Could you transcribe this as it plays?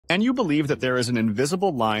And you believe that there is an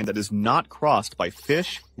invisible line that is not crossed by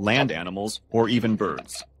fish, land animals, or even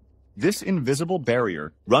birds. This invisible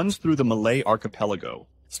barrier runs through the Malay archipelago,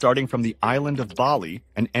 starting from the island of Bali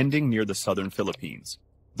and ending near the southern Philippines.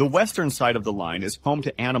 The western side of the line is home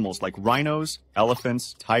to animals like rhinos,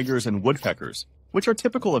 elephants, tigers, and woodpeckers, which are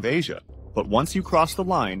typical of Asia. But once you cross the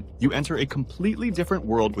line, you enter a completely different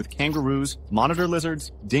world with kangaroos, monitor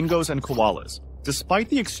lizards, dingoes, and koalas, despite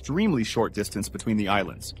the extremely short distance between the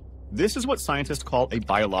islands. This is what scientists call a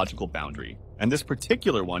biological boundary, and this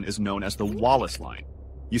particular one is known as the Wallace line.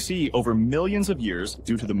 You see, over millions of years,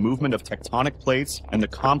 due to the movement of tectonic plates and the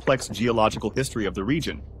complex geological history of the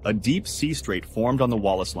region, a deep sea strait formed on the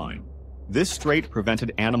Wallace line. This strait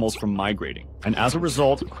prevented animals from migrating, and as a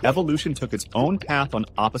result, evolution took its own path on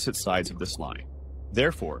opposite sides of this line.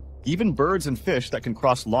 Therefore, even birds and fish that can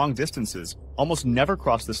cross long distances almost never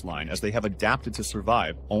cross this line, as they have adapted to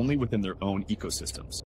survive only within their own ecosystems.